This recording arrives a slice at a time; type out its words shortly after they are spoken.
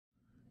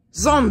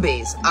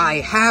Zombies,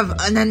 I have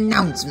an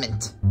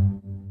announcement.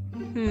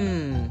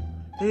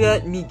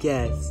 Let me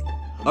guess.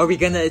 Are we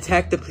gonna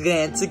attack the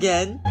plants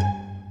again?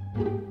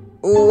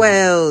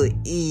 Well,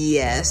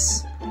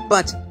 yes.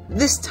 But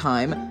this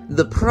time,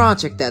 the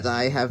project that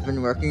I have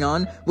been working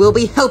on will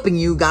be helping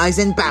you guys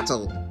in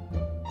battle.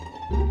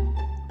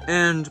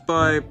 And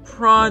by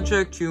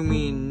project, you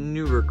mean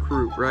new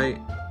recruit, right?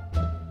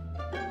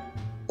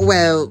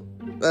 Well,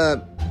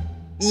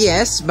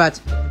 yes,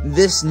 but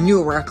this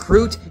new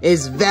recruit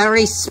is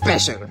very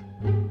special.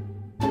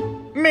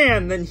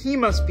 Man, then he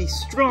must be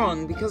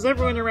strong, because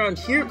everyone around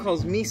here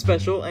calls me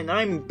special, and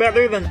I'm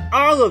better than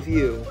all of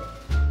you!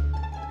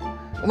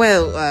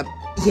 Well,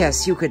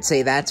 yes, you could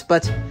say that,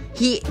 but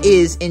he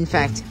is, in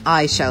fact,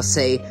 I shall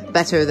say,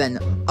 better than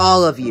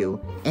all of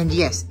you. And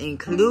yes,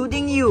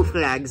 including you,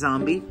 Flag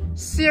Zombie.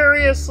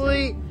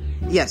 Seriously?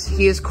 Yes,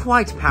 he is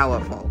quite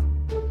powerful.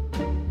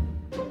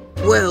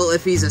 Well,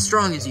 if he's as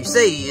strong as you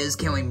say he is,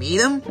 can we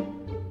meet him?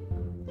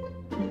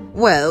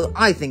 Well,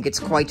 I think it's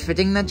quite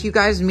fitting that you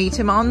guys meet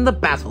him on the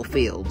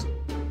battlefield.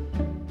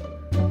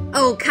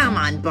 Oh, come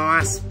on,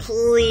 boss.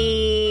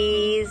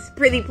 Please.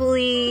 Pretty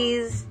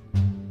please.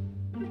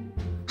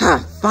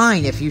 Ha,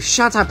 fine, if you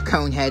shut up,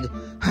 Conehead.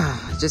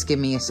 Just give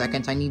me a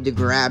second, I need to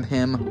grab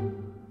him.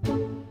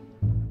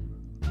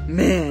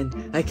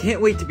 Man, I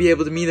can't wait to be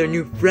able to meet our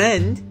new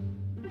friend!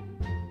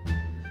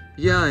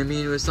 Yeah, I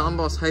mean, with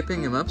Zomboss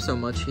hyping him up so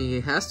much,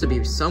 he has to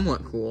be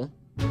somewhat cool.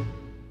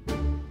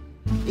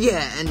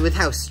 Yeah, and with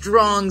how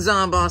strong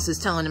Zomboss is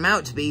telling him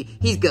out to be,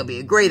 he's gonna be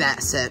a great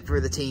asset for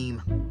the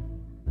team.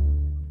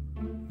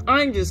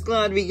 I'm just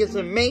glad we get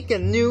to make a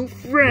new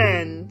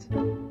friend!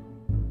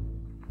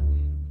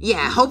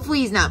 Yeah, hopefully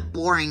he's not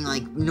boring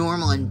like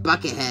Normal and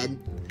Buckethead.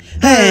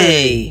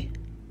 Hey!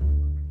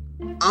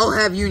 I'll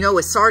have you know,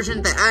 as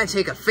Sergeant, that I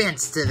take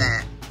offense to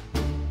that.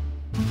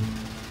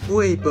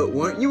 Wait, but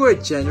weren't you a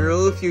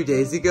general a few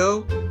days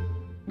ago?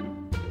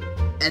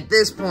 At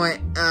this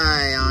point,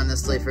 I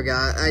honestly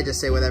forgot. I just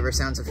say whatever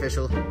sounds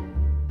official.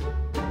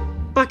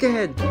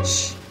 Buckethead!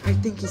 Shh! I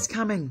think he's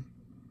coming.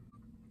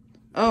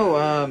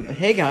 Oh,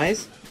 hey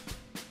guys.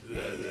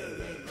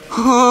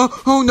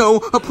 Oh no,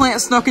 a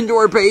plant snuck into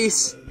our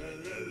base.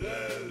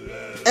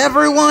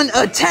 Everyone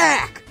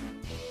attack!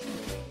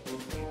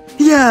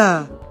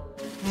 Yeah!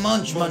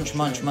 Munch, munch,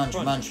 munch, munch,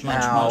 munch, munch,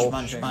 munch,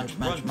 munch, munch,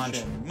 munch,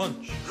 munch,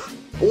 munch.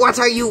 What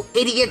are you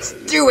idiots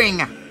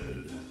doing?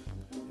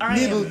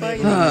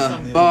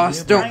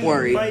 Boss, don't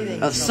worry.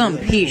 Some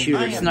pea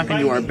shooter snuck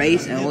into our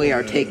base and we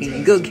are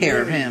taking good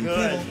care of him.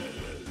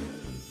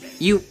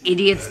 You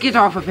idiots, get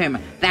off of him!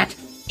 That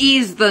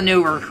is the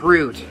new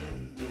recruit!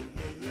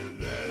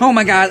 Oh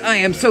my god, I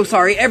am so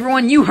sorry.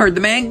 Everyone, you heard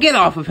the man. Get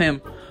off of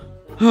him!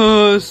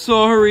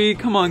 Sorry.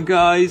 Come on,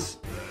 guys.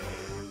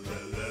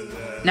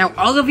 Now,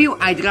 all of you,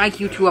 I'd like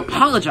you to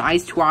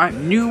apologize to our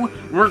new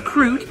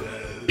recruit,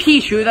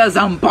 Pishu the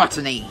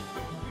Zombotany.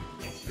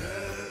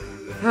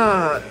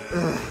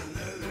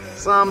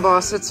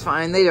 Zomboss, it's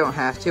fine. They don't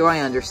have to.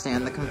 I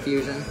understand the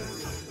confusion.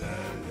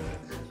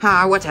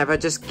 Whatever.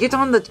 Just get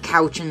on the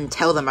couch and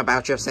tell them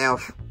about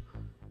yourself.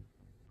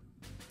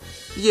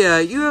 Yeah,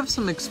 you have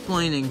some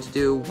explaining to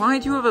do. Why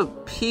do you have a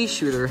pea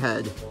shooter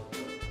head?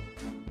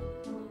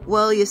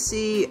 Well, you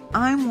see,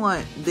 I'm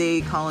what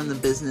they call in the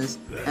business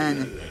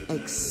an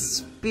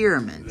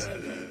experiment.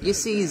 You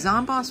see,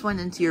 Zomboss went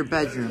into your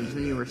bedrooms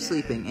when you were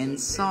sleeping and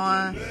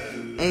saw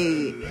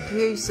a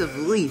piece of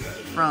leaf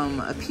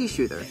from a pea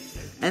shooter.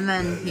 And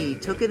then he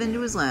took it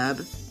into his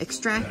lab,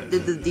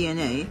 extracted the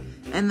DNA,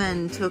 and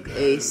then took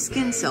a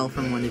skin cell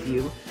from one of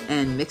you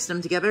and mixed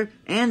them together,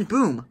 and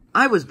boom,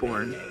 I was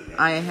born.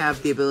 I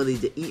have the ability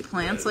to eat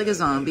plants like a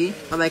zombie,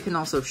 but I can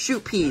also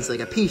shoot peas like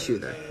a pea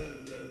shooter.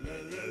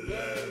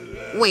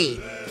 Wait,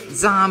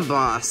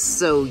 Zomboss,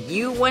 so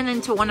you went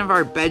into one of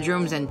our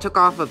bedrooms and took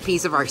off a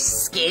piece of our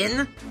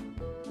skin?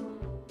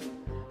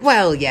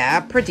 Well, yeah,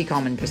 pretty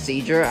common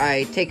procedure.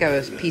 I take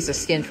a piece of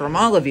skin from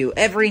all of you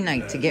every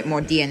night to get more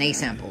DNA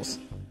samples.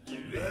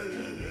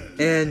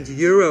 And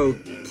you're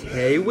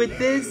okay with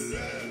this?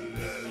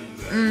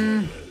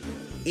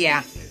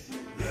 Yeah.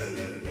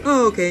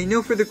 Oh, okay,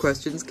 no further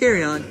questions.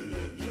 Carry on.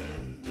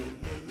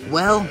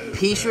 Well,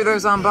 pea shooter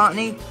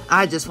Zombotany,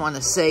 I just want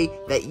to say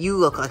that you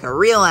look like a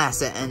real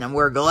asset, and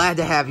we're glad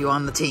to have you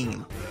on the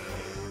team.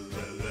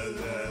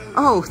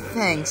 Oh,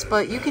 thanks,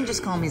 but you can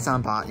just call me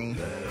Zombotany.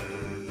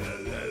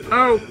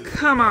 Oh,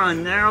 come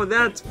on now,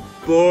 that's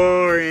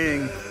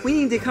boring. We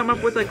need to come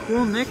up with a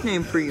cool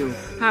nickname for you.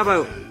 How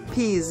about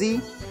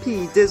PZ,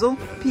 P Dizzle,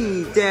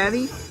 P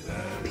Daddy,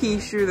 Pea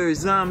Shooter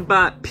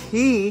Zombot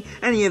P?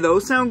 Any of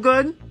those sound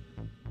good?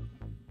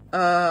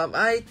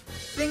 I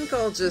think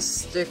I'll just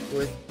stick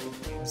with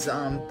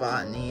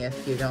Zombotany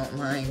if you don't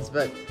mind,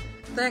 but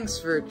thanks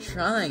for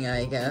trying,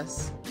 I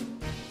guess.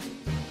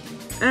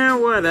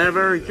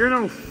 Whatever, you're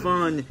no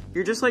fun.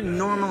 You're just like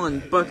Normal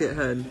and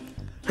Buckethead.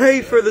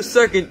 Hey for the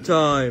second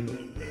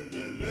time!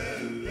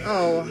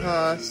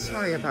 Oh,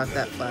 sorry about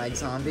that, Flag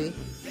Zombie.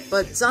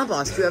 But,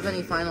 Zomboss, do you have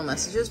any final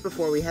messages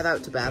before we head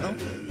out to battle?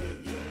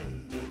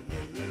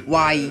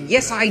 Why,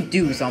 yes I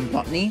do,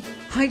 Zombotny.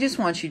 I just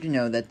want you to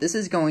know that this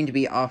is going to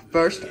be our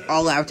first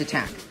all-out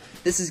attack.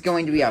 This is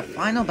going to be our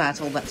final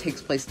battle that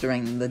takes place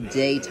during the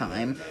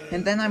daytime,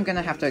 and then I'm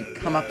gonna have to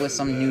come up with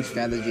some new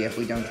strategy if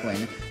we don't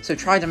win, so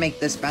try to make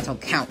this battle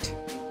count.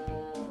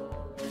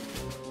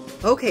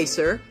 Okay,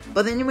 sir.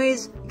 But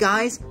anyways,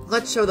 guys,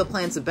 let's show the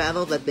plans of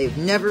battle that they've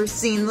never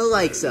seen the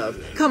likes of.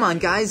 Come on,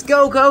 guys,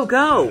 go, go,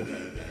 go!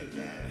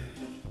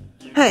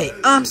 Hey,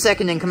 I'm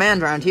second in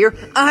command around here.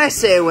 I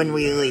say when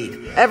we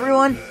lead.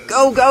 Everyone,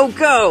 go, go,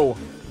 go!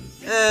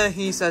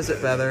 He says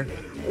it better.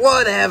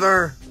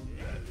 Whatever.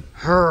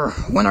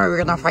 When are we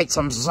gonna fight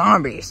some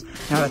zombies?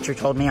 Now that you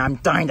told me, I'm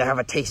dying to have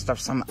a taste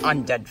of some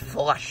undead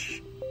flesh.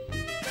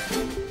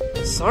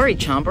 Sorry,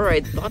 Chomper,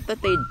 I thought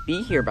that they'd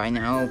be here by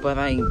now, but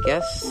I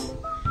guess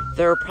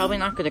they're probably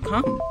not gonna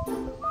come.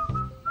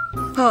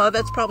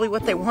 That's probably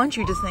what they want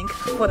you to think.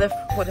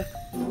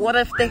 What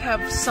if they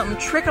have some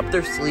trick up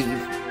their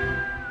sleeve?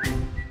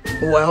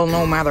 Well,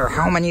 no matter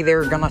how many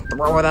they're gonna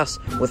throw at us,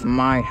 with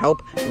my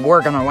help,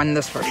 we're gonna win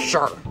this for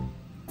sure.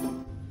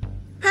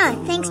 Huh,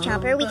 thanks,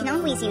 Chomper. We can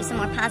always use some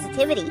more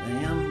positivity.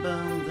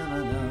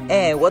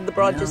 Hey, what'd the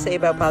broad just say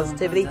about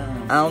positivity?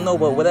 I don't know,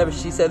 but whatever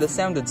she said, it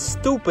sounded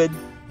stupid.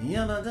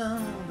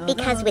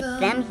 Because with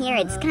them here,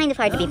 it's kind of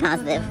hard to be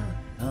positive.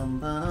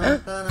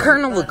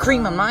 Colonel with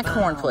cream on my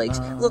cornflakes.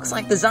 Looks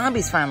like the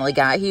zombies finally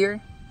got here.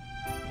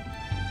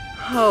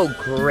 Oh,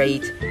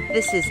 great.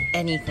 This is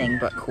anything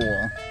but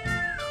cool.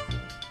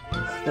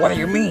 What do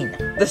you mean?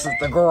 This is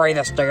the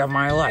greatest day of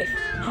my life.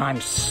 I'm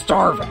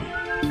starving.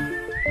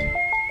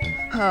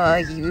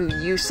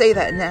 You say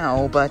that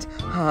now, but,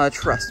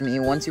 trust me,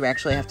 once you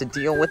actually have to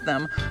deal with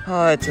them,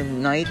 it's a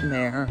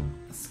nightmare.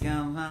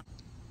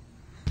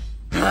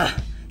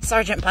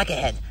 Sergeant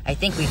Buckethead, I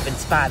think we've been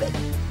spotted.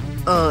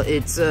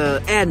 It's,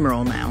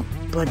 Admiral now,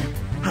 but,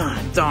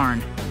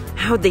 darn.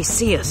 How'd they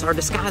see us? Our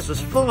disguise was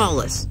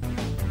flawless.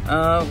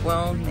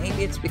 Well,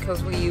 maybe it's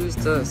because we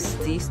used a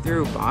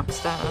see-through box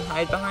to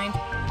hide behind?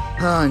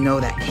 No,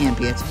 that can't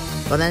be it.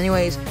 But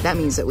anyways, that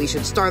means that we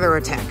should start our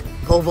attack.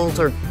 Pole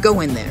Vaulter, go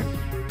in there.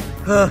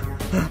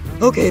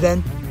 Okay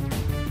then.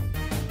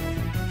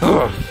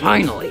 Oh,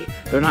 finally!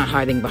 They're not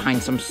hiding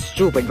behind some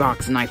stupid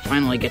box and I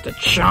finally get to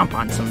chomp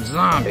on some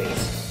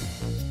zombies.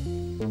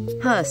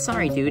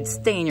 Sorry dude,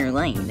 stay in your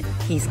lane.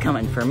 He's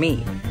coming for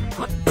me.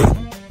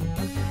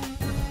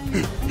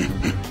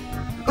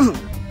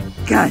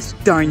 Gosh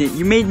darn it,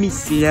 you made me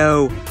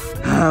slow.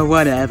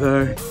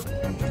 Whatever.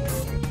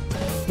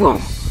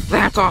 Whoa,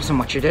 that's awesome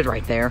what you did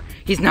right there.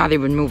 He's not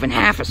even moving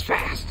half as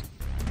fast.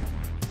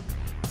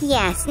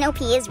 Yeah,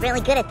 Snoopy is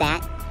really good at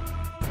that.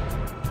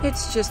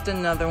 It's just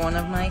another one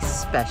of my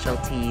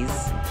specialties.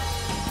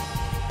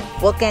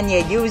 Well, can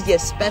you use your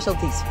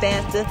specialties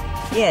faster?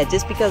 Yeah,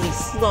 just because he's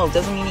slow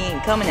doesn't mean he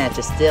ain't coming at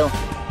you still.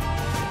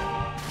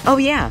 Oh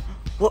yeah,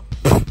 well...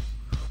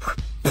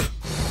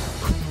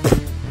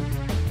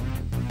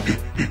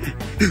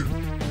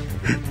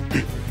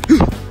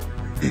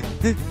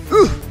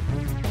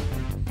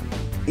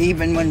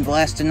 Even when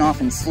blasting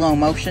off in slow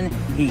motion,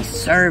 he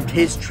served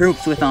his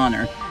troops with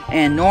honor.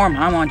 And Norm,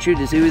 I want you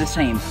to do the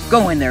same.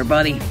 Go in there,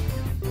 buddy.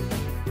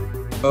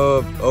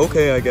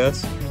 Okay, I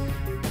guess.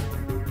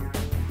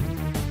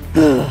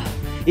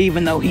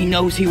 Even though he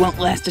knows he won't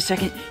last a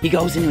second, he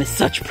goes in with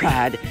such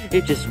pride.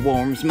 It just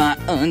warms my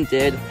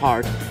undead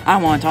heart. I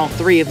want all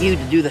three of you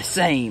to do the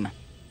same.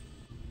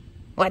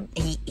 What?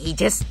 He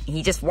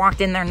just walked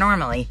in there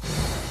normally.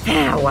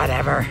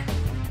 Whatever.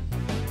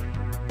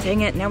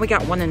 Dang it, now we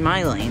got one in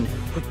my lane.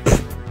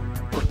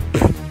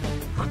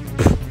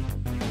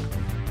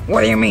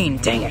 What do you mean,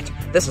 dang it?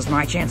 This is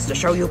my chance to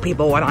show you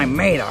people what I'm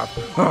made of.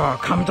 Oh,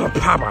 come to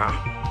Papa.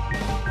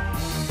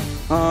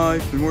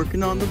 I've been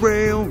working on the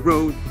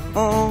railroad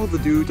all the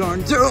due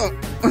darn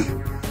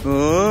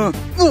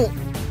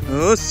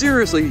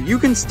seriously, you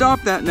can stop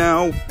that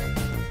now.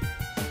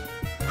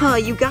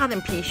 You got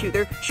him, Pea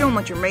Shooter. Show him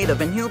what you're made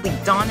of and he'll be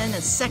done in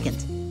a second.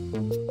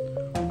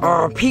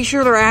 Pea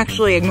Shooter,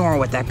 actually ignore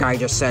what that guy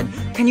just said.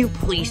 Can you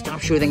please stop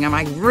shooting him?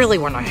 I really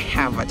want to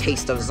have a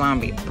taste of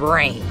zombie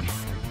brain.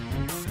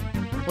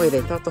 Wait,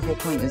 I thought the whole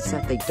point is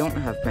that they don't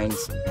have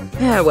brains.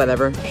 Yeah,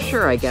 whatever.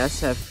 Sure, I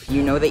guess, if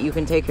you know that you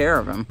can take care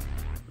of him.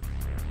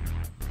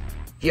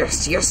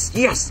 Yes, yes,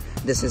 yes!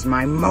 This is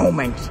my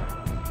moment!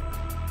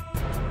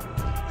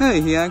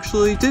 Hey, he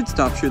actually did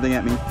stop shooting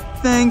at me.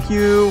 Thank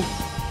you!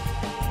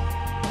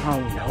 Oh,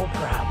 no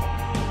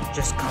problem.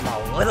 Just come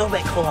a little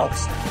bit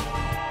closer.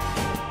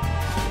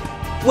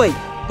 Wait,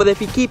 but if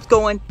he keeps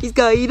going, he's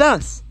gonna eat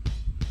us!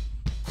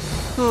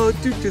 Oh,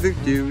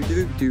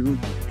 do.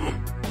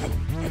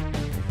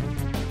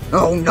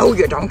 Oh, no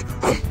you don't!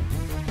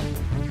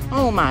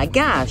 Oh my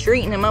gosh, you're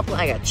eating him up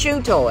like a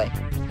chew toy.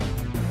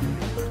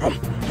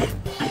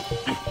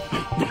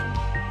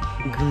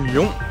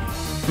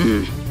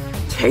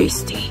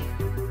 Tasty.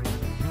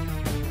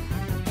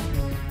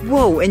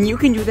 Whoa, and you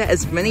can do that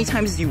as many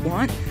times as you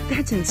want?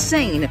 That's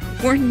insane.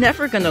 We're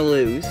never gonna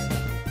lose.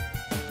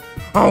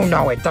 Oh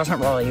no, it doesn't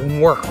really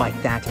work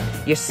like that.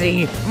 You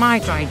see, my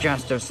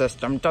digestive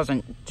system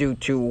doesn't do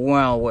too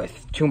well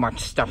with too much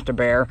stuff to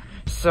bear,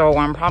 so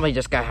I'm probably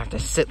just gonna have to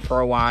sit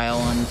for a while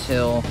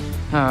until,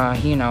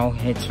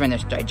 it's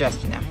finished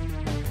digesting them.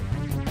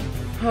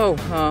 Oh,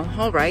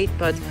 alright,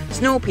 but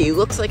Snoopy,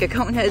 looks like a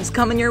Conehead's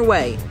coming your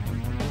way.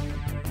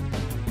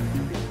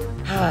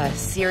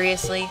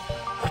 Seriously?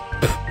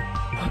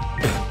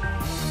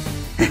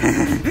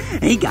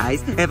 Hey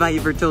guys, have I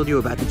ever told you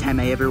about the time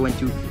I ever went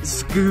to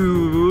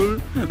school?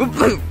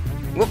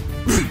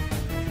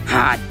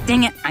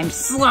 Dang it, I'm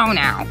slow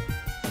now.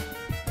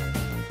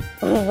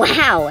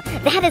 Wow,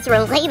 that is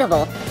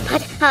relatable.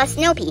 But,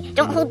 Snoopy,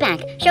 don't hold back.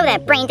 Show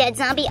that brain-dead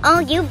zombie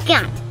all you've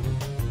got.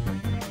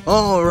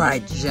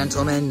 Alright,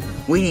 gentlemen,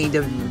 we need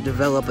to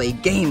develop a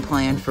game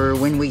plan for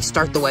when we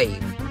start the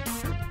wave.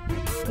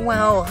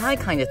 Well, I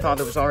kind of thought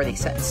it was already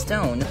set in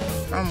stone.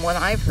 From what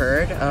I've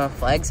heard, a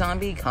flag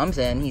zombie comes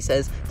in, he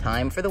says,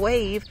 time for the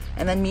wave,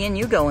 and then me and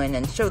you go in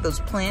and show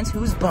those plants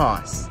who's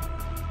boss.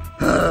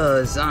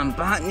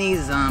 Zombotany.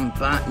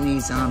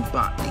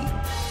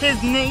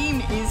 His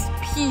name is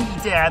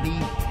P-Daddy.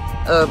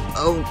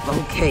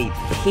 Okay,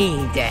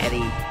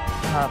 P-Daddy.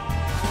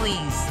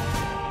 Please,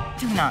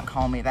 do not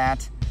call me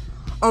that.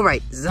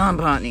 Alright,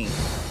 Zombotany.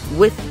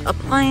 With a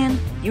plan,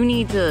 you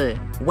need to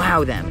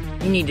wow them.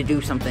 You need to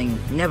do something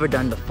never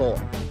done before.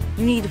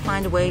 You need to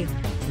find a way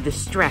to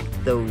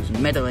distract those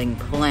meddling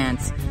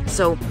plants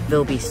so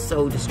they'll be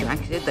so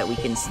distracted that we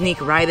can sneak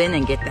right in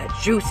and get that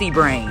juicy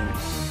brain.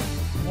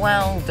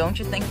 Well, don't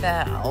you think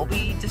that I'll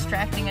be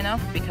distracting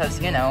enough? Because,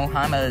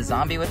 I'm a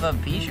zombie with a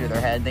pea shooter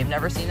head. They've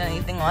never seen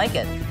anything like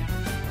it.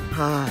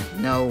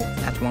 No,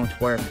 that won't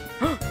work.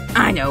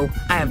 I know,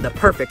 I have the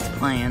perfect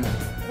plan.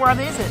 What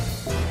is it?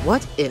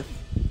 What if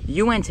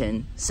you went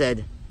in,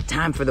 said,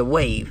 time for the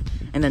wave,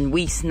 and then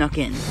we snuck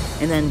in,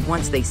 and then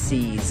once they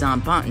see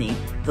Zombotany,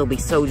 they'll be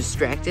so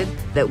distracted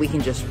that we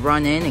can just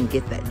run in and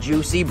get that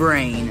juicy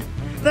brain.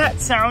 That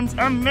sounds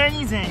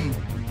amazing!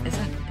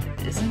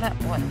 Isn't that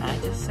what I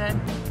just said?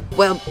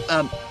 Well,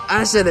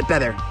 I said it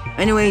better.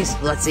 Anyways,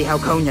 let's see how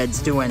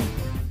Conehead's doing.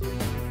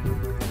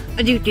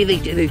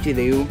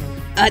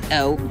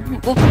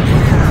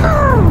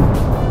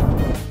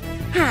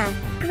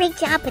 Great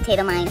job,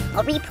 Potato Mine.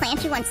 I'll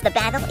replant you once the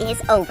battle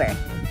is over.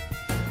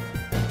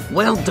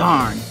 Well,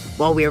 darn.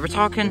 While we were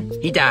talking,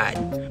 he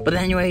died. But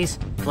anyways,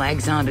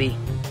 Flag Zombie,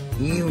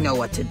 you know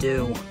what to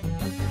do.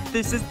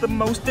 This is the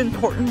most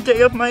important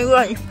day of my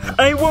life.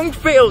 I won't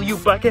fail you,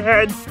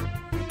 Buckethead.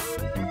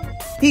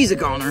 He's a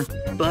goner,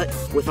 but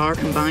with our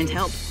combined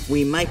help,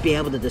 we might be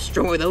able to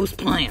destroy those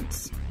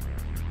plants.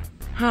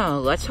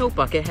 Let's hope,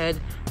 Buckethead.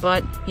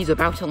 But he's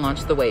about to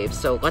launch the wave,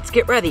 so let's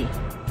get ready.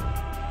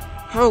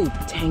 Oh,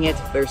 dang it,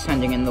 they're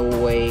sending in the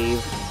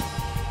wave.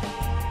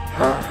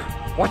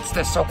 What's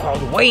the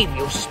so-called wave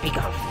you speak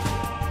of?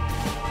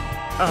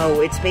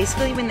 Oh, it's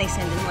basically when they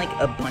send in, like,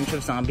 a bunch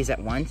of zombies at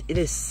once. It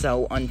is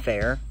so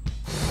unfair.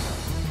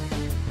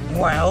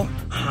 Well,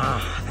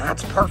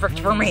 that's perfect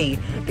for me,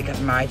 because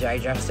my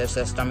digestive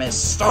system is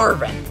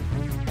starving.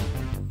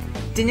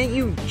 Didn't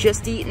you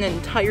just eat an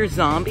entire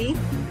zombie?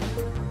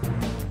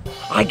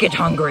 I get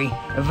hungry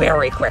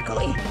very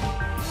quickly.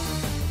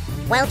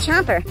 Well,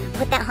 Chomper,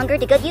 put that hunger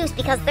to good use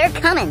because they're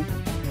coming.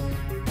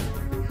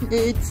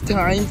 It's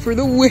time for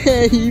the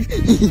wave.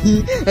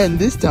 And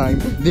this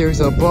time, there's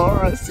a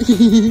boss.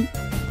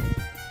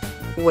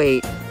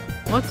 Wait,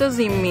 what does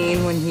he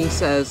mean when he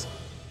says,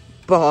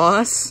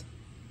 boss?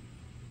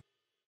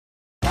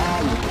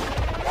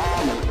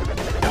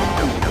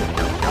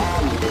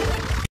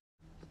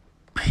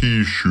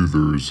 Pea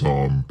shooter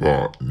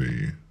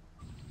Zombotany.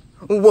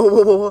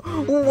 Whoa,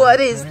 what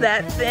is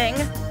that thing?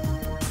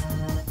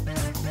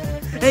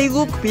 Hey,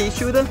 look, pea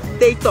shooter.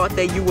 They thought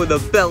that you were the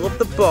belle of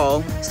the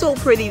ball. So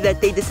pretty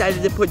that they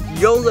decided to put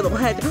your little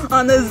head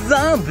on a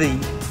zombie.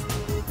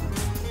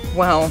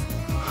 Well,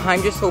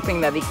 I'm just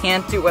hoping that he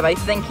can't do what I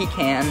think he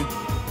can.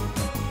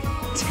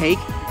 Take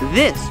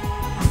this.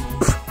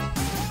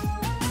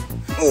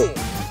 Oh,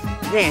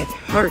 that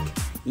hurt.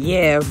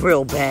 Yeah,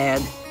 real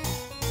bad.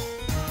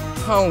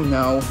 Oh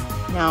no,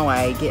 now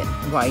I get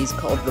why he's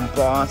called the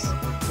boss.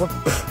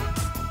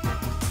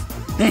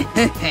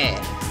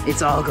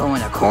 It's all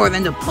going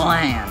according to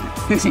plan.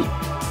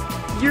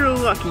 You're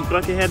lucky,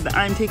 Buckethead, that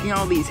I'm taking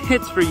all these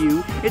hits for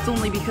you. It's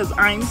only because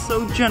I'm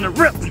so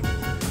generous.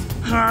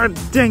 Ah,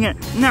 dang it.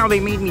 Now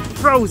they made me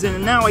frozen,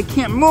 and now I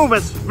can't move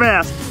as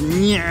fast.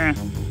 Yeah.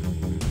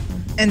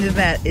 And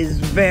that is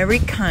very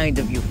kind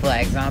of you,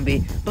 Flag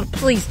Zombie, but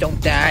please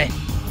don't die.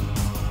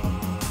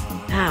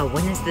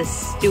 When is this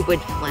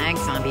stupid Flag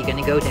Zombie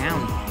gonna go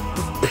down?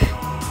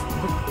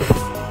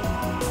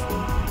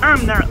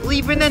 I'm not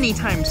leaving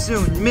anytime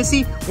soon,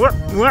 Missy.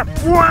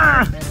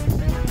 Wah!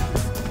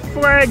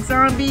 Flag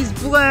Zombie's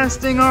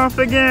blasting off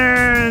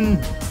again.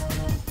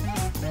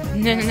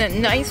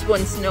 Nice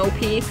one,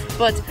 Snoopy,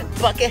 but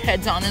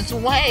Buckethead's on his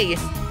way.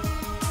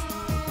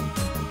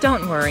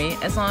 Don't worry,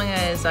 as long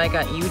as I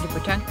got you to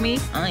protect me,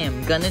 I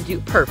am gonna do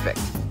perfect.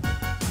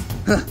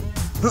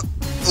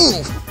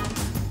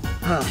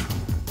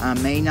 I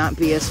may not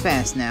be as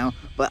fast now,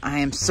 but I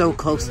am so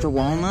close to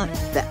Walnut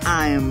that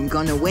I am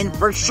gonna win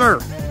for sure.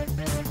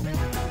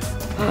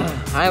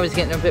 I was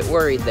getting a bit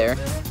worried there,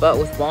 but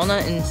with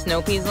Walnut in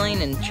Snoopy's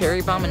lane and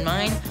Cherry Bomb in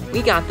mine,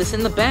 we got this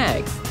in the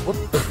bag. Whoop.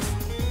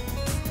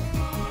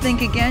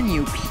 Think again,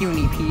 you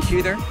puny pea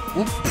shooter.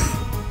 Whoop.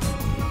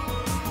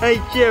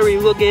 Hey Jerry,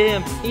 look at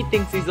him. He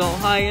thinks he's all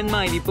high and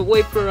mighty, but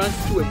wait for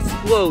us to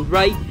explode,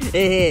 right?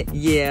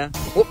 Yeah.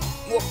 Whoop,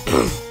 whoop.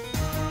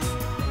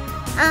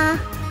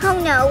 Oh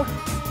no.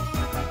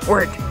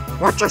 Wait,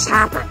 what just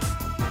happened?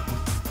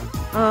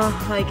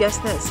 I guess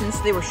that since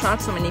they were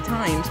shot so many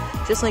times,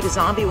 just like a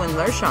zombie when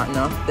they're shot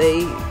enough,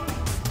 they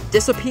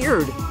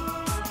disappeared.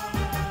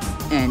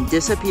 And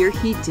disappear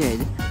he did,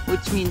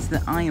 which means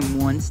that I am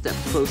one step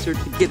closer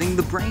to getting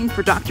the brain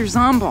for Dr.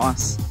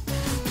 Zomboss.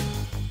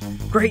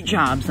 Great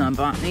job,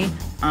 Zombotany.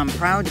 I'm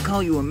proud to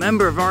call you a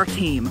member of our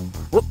team.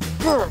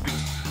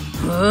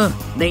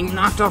 They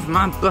knocked off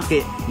my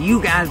bucket.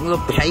 You guys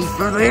will pay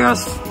for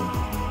this.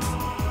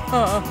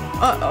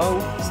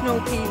 Uh-oh.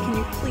 Snoopy, can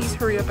you please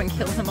hurry up and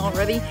kill him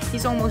already?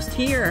 He's almost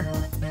here.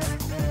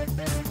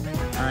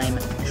 I'm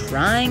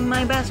trying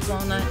my best,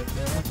 Walnut.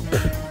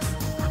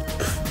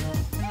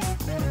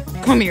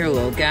 Come here,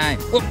 little guy.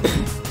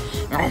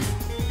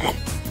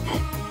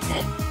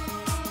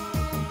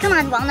 Come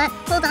on, Walnut.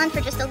 Hold on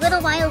for just a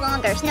little while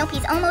longer.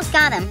 Snoopy's almost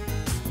got him.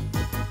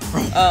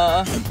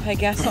 I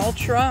guess I'll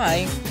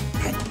try.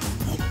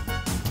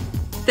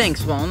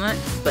 Thanks, Walnut,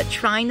 but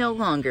try no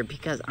longer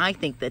because I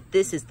think that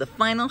this is the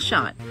final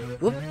shot.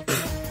 Whoop.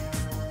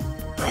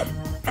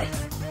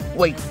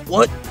 Wait,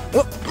 what?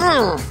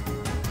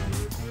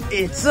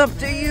 It's up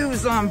to you,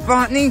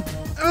 Zombotany.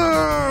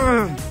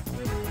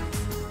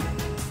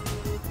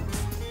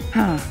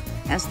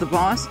 As the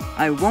boss,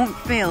 I won't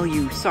fail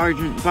you,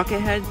 Sergeant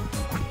Buckethead.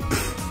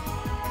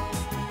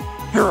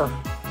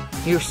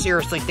 You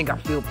seriously think a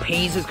few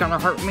peas is gonna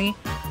hurt me?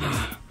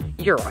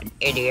 You're an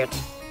idiot.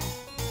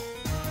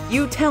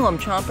 You tell him,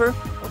 Chomper.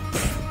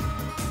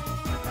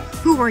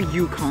 Who are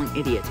you calling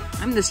idiot?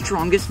 I'm the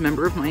strongest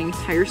member of my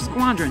entire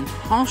squadron.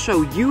 I'll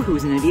show you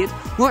who's an idiot.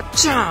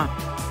 Whatcha?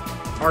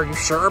 Are you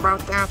sure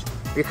about that?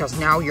 Because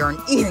now you're in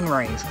eating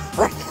range.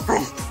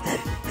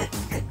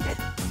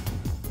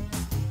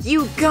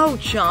 You go,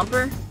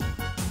 Chomper.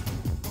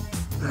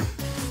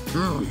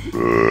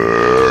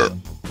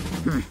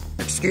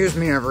 Excuse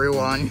me,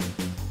 everyone.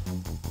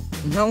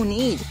 No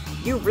need.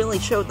 You really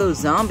showed those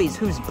zombies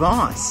who's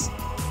boss.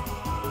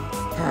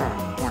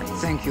 Why,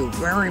 thank you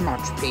very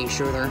much, pea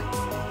shooter.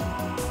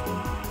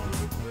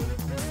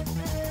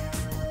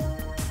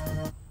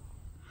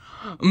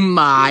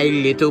 My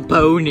Little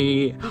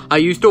Pony. I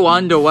used to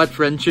wonder what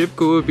friendship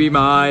could be,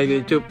 My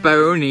Little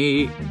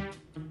Pony.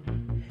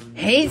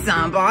 Hey,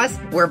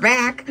 Zomboss, we're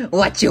back.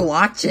 What you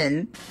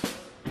watching?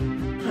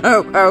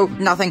 Oh,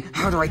 nothing.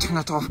 How do I turn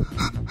it off?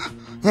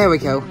 There we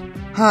go.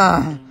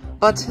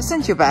 But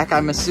since you're back,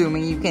 I'm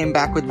assuming you came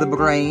back with the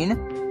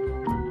brain.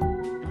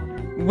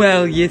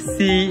 Well, you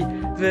see,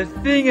 the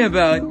thing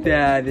about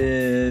that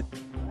is...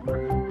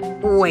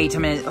 Wait a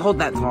minute, hold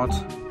that thought.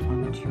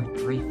 1, 2,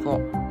 3, 4.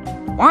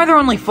 Why are there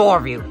only 4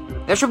 of you?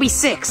 There should be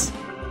 6.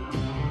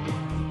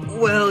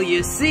 Well,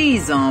 you see,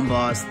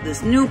 Zomboss,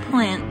 this new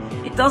plant,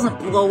 it doesn't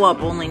blow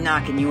up only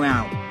knocking you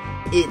out.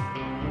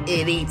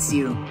 It eats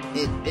you.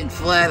 It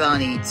flat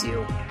on eats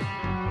you.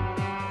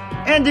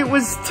 And it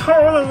was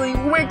totally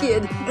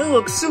wicked! It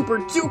looks super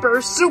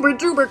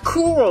duper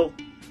cool!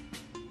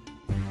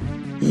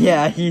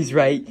 Yeah, he's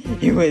right.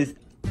 It was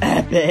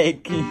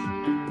epic.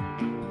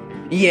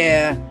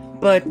 Yeah,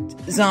 but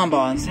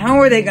Zomboss, how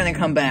are they gonna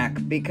come back?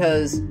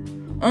 Because,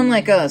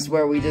 unlike us,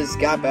 where we just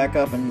got back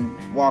up and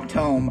walked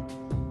home,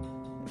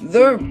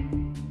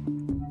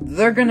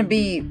 they're gonna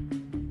be,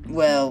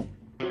 well,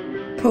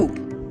 poop.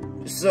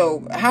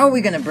 So, how are we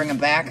gonna bring them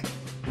back?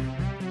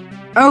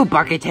 Oh,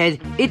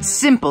 Buckethead, it's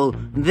simple.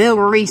 They'll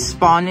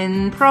respawn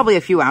in probably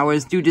a few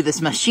hours due to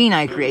this machine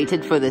I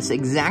created for this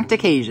exact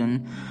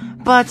occasion.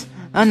 But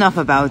enough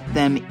about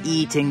them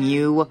eating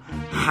you.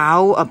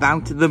 How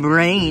about the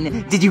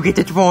brain? Did you get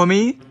it for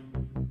me?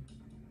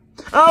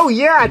 Oh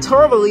yeah,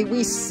 totally.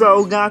 We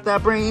so got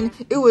that brain.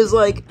 It was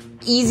like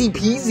easy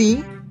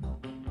peasy.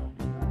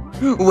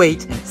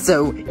 Wait,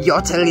 so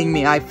you're telling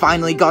me I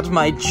finally got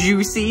my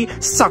juicy,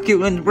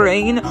 succulent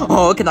brain?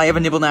 Oh, can I have a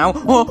nibble now?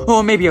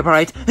 Or maybe a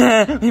bite?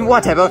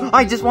 Whatever,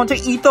 I just want to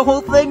eat the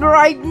whole thing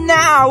right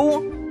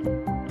now!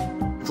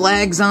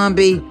 Flag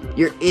Zombie,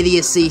 your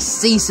idiocy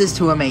ceases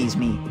to amaze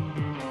me.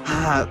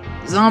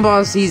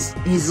 Zomboss,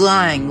 he's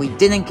lying. We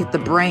didn't get the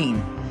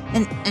brain.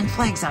 And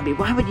Flag Zombie,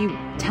 why would you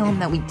tell him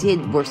that we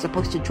did? We're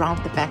supposed to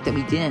drop the fact that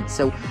we didn't,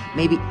 so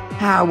maybe...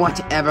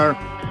 whatever.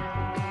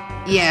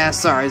 Yeah,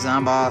 sorry,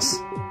 Zomboss.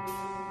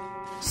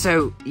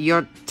 So,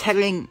 you're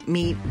telling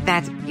me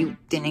that you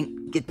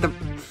didn't get the...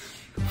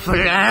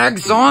 Flag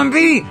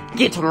Zombie!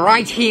 Get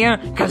right here,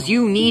 cause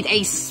you need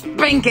a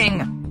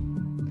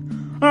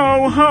spanking!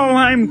 Oh,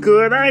 I'm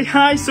good.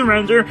 I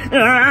surrender.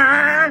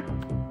 Ah!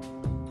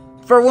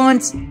 For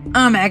once,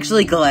 I'm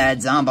actually glad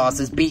Zomboss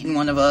has beaten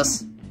one of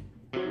us.